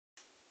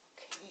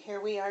Here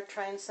we are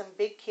trying some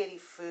big kitty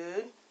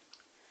food.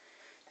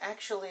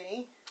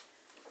 Actually,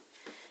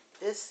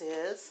 this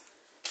is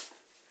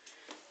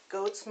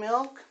goat's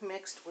milk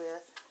mixed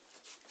with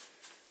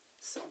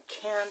some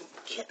canned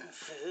kitten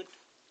food.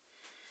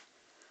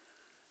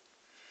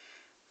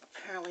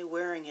 Apparently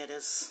wearing it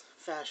is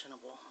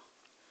fashionable.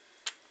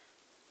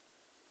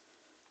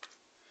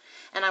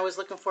 And I was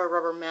looking for a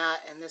rubber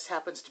mat, and this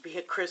happens to be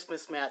a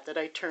Christmas mat that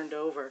I turned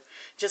over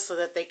just so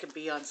that they could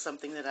be on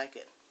something that I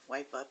could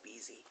wipe up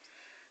easy.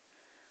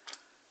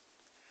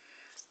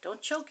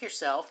 Don't choke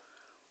yourself.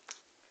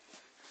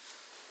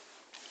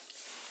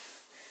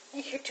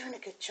 Hey, you're doing a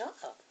good job.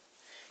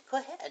 Go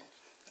ahead.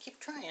 Keep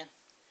trying.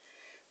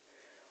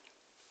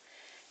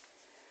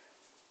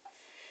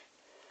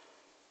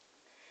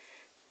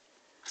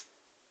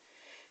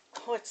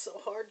 Oh, it's so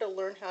hard to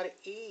learn how to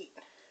eat.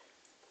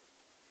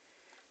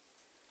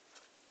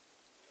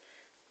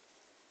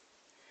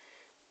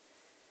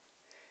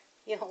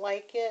 You don't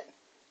like it?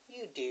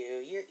 You do.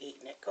 You're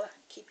eating it. Go ahead.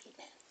 Keep eating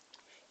it.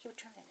 Keep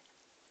trying it.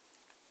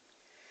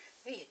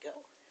 There you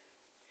go.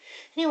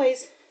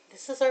 Anyways,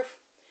 this is our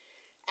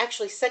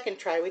actually second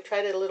try. We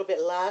tried it a little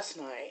bit last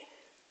night.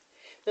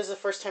 This is the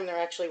first time they're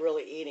actually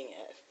really eating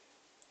it.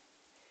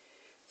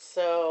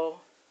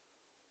 So,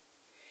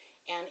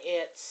 and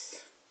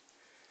it's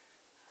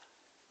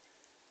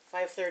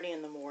 5:30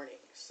 in the morning.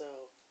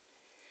 So,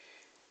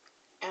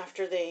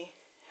 after they,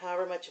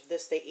 however much of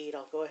this they eat,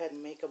 I'll go ahead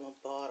and make them a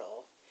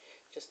bottle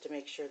just to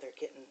make sure they're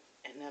getting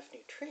enough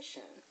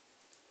nutrition.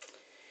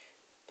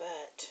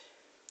 But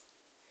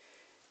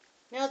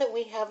now that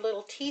we have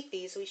little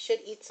teethies, we should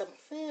eat some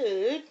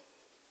food.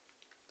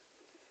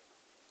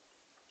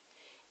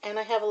 And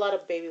I have a lot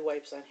of baby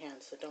wipes on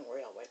hand, so don't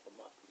worry, I'll wipe them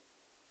up.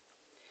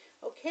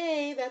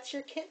 Okay, that's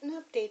your kitten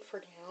update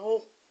for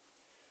now.